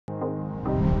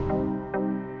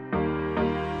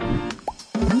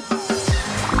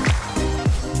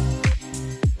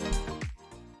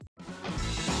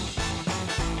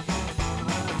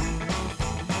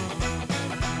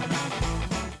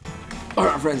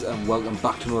friends, and welcome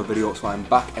back to another video. So I'm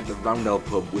back at the Roundel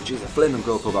pub, which is a flame and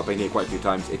grill pub. I've been here quite a few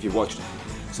times. If you've watched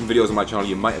some videos on my channel,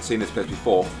 you might have seen this place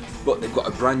before, but they've got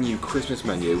a brand new Christmas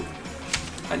menu,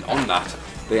 and on that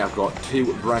they have got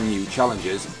two brand new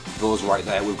challenges. Those right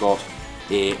there, we've got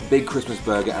a big Christmas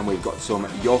burger and we've got some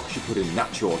Yorkshire pudding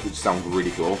nachos, which sound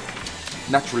really cool.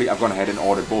 Naturally, I've gone ahead and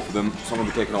ordered both of them, so I'm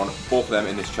going to be taking on both of them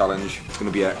in this challenge. It's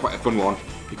going to be quite a fun one,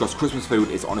 because Christmas food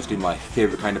is honestly my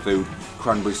favourite kind of food.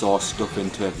 Cranberry sauce,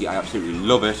 stuffing, turkey, I absolutely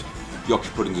love it.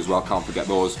 Yorkshire puddings as well, can't forget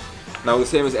those. Now, the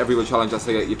same as every other challenge I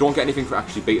say, you don't get anything for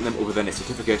actually beating them other than a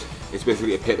certificate. It's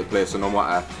basically a pay to play, so no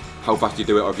matter how fast you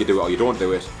do it, or if you do it or you don't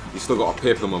do it, you still got to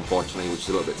pay for them, unfortunately, which is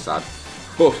a little bit sad.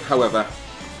 But, however,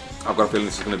 I've got a feeling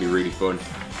this is going to be really fun,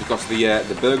 because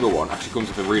the burger one actually comes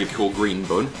with a really cool green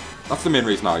bun. That's the main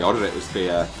reason I ordered it, was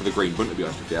for the green bun, to be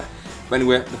honest with you. But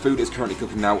anyway, the food is currently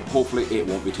cooking now. Hopefully it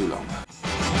won't be too long.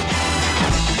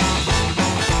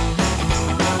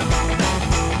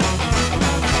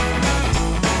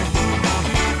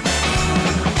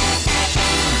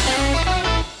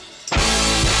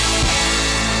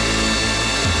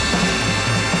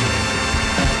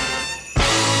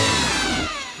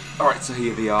 Alright, so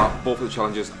here they are. Both of the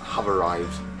challenges have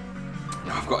arrived.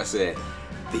 Now I've got to say,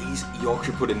 these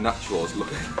Yorkshire pudding nachos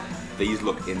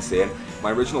look insane.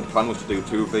 My original plan was to do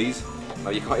two of these. Now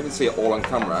you can't even see it all on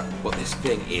camera, but this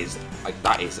thing is,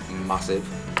 that is massive.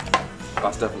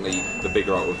 That's definitely the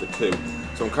bigger out of the two.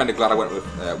 So I'm kind of glad I went with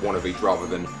one of each rather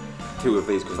than two of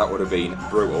these, because that would have been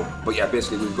brutal. But yeah,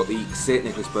 basically we've got the St.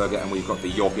 Nicholas burger and we've got the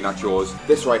Yorkie nachos.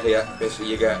 This right here, basically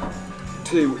you get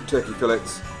two turkey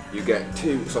fillets, you get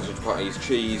two sausage patties,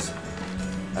 cheese,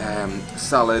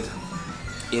 salad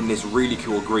in this really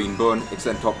cool green bun. It's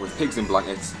then topped with pigs in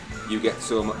blankets. You get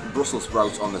some Brussels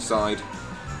sprouts on the side,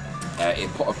 a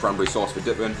pot of cranberry sauce for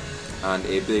dipping, and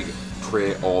a big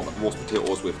tray of roast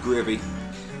potatoes with gravy.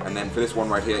 And then for this one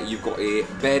right here, you've got a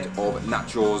bed of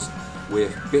nachos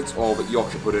with bits of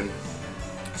Yorkshire pudding,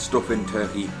 stuffing,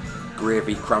 turkey,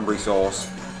 gravy, cranberry sauce.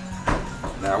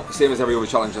 Now, same as every other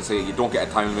challenge I say, you don't get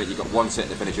a time limit, you've got one set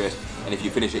to finish it, and if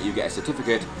you finish it you get a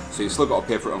certificate, so you've still got to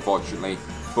pay for it, unfortunately.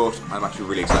 But I'm actually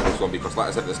really excited for this one, because like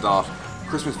I said at the start,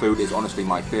 Christmas food is honestly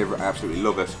my favourite. I absolutely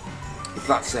love it. With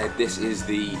that said, this is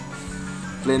the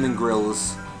Flaming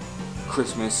Grill's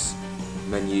Christmas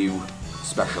Menu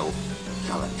Special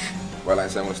Challenge. Well, like I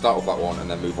said, I'm going to start with that one and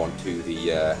then move on to the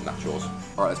nachos.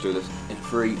 Alright, let's do this. In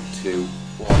 3, 2,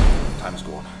 1, time's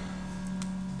gone.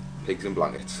 Pigs in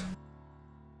blankets.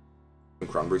 And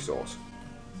cranberry sauce.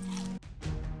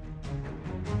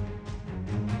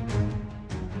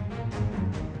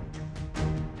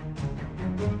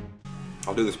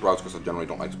 I'll do the sprouts because I generally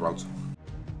don't like sprouts.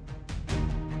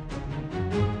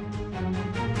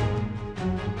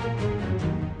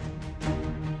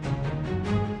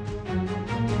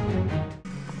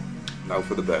 Now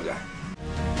for the burger.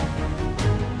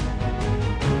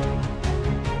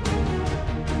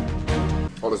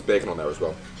 Oh, there's bacon on there as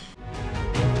well.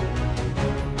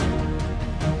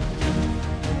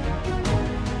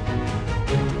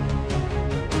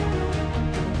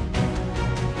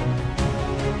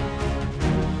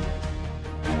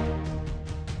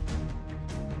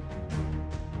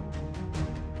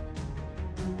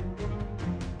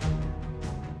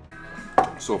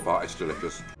 So far, it's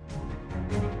delicious.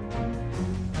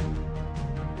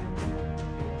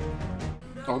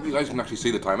 I hope you guys can actually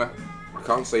see the timer. I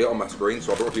can't see it on my screen,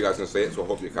 so I don't know if you guys can see it, so I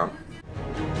hope you can.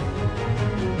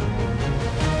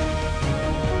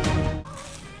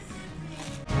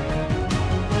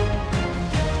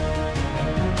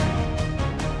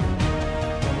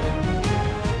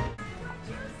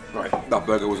 Right, that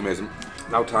burger was amazing.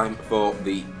 Now time for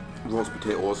the roast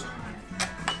potatoes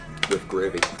with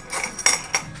gravy.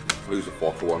 I'll use a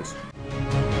fork for once.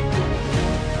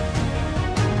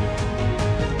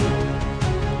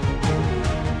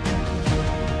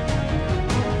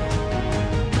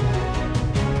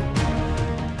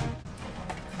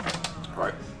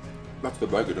 Right, that's the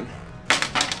burger done.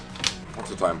 What's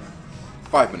the time?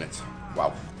 5 minutes.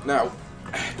 Wow. Now,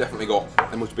 definitely got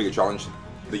a much bigger challenge.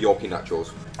 The Yorkie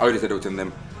nachos. I already said what's in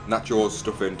them. Nachos,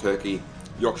 stuffing, turkey,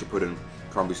 Yorkshire pudding,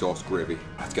 cranberry sauce, gravy.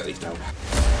 Let's get these down.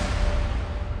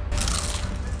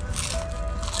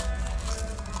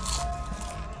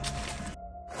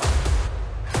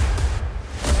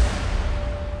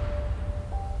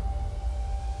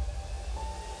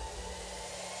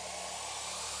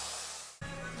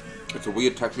 It's a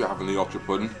weird texture having the Yorkshire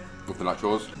pudding with the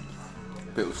nachos.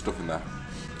 A bit of stuff in there.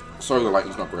 Sorry, the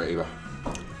lighting's not great either.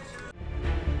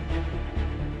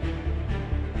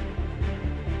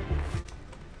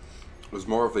 There's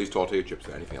more of these tortilla chips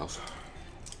than anything else.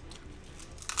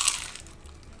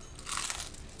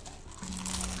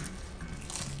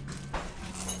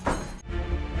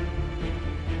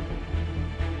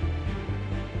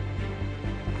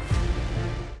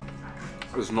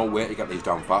 there's no way to get these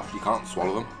down fast. You can't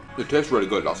swallow them. They taste really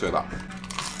good, I'll say that.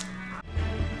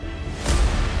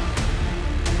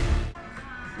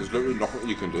 There's literally nothing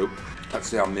you can do. Let's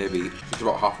say I'm maybe just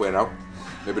about halfway now.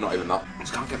 Maybe not even that. I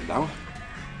just can't get them down.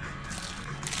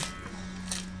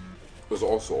 There's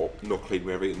also no clean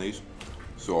way of eating these,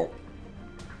 so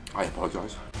I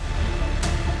apologise.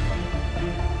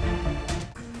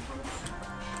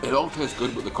 It all tastes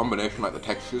good, but the combination, like the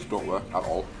textures, don't work at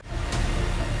all.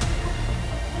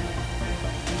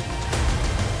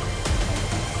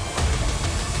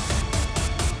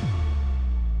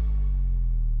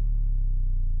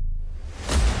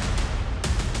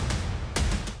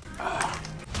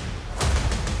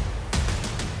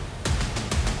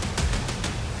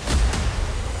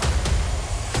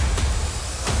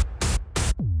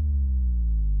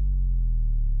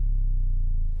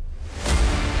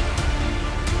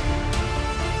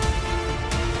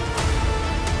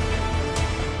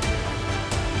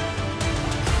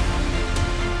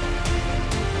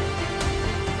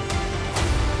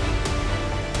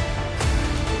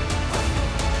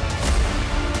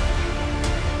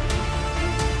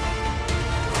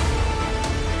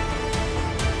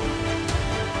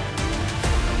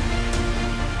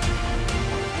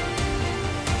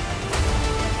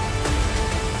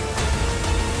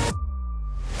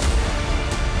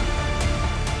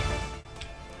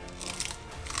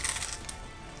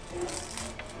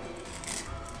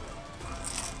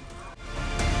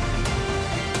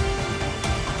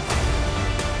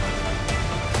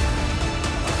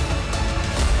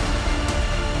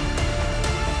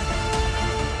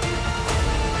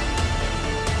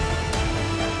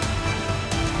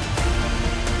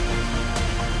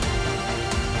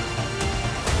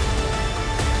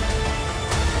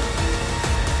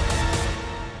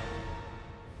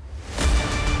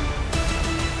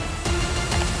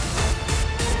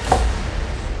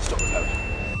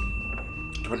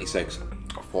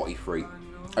 $26.43.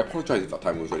 I apologise if that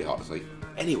time was really hard to see.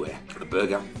 Anyway, the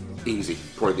burger, easy.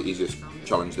 Probably the easiest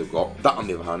challenge they've got. That, on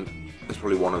the other hand, is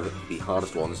probably one of the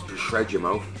hardest ones. To shred your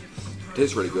mouth. It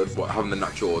tastes really good, but having the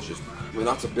nachos just, I mean,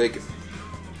 that's a big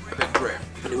tray.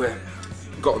 Anyway,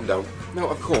 got them down. Now,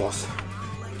 of course,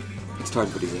 it's time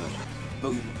for dessert.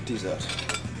 Boom, dessert.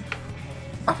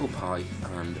 Apple pie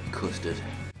and custard.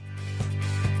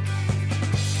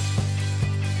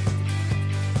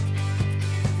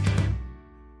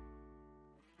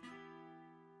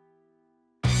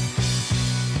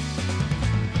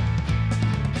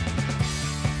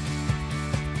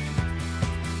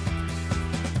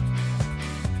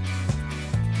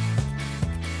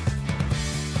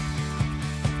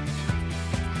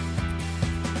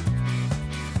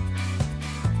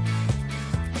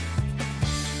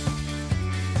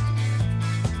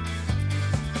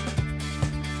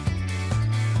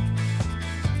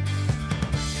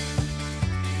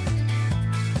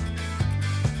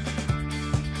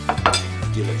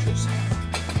 Delicious.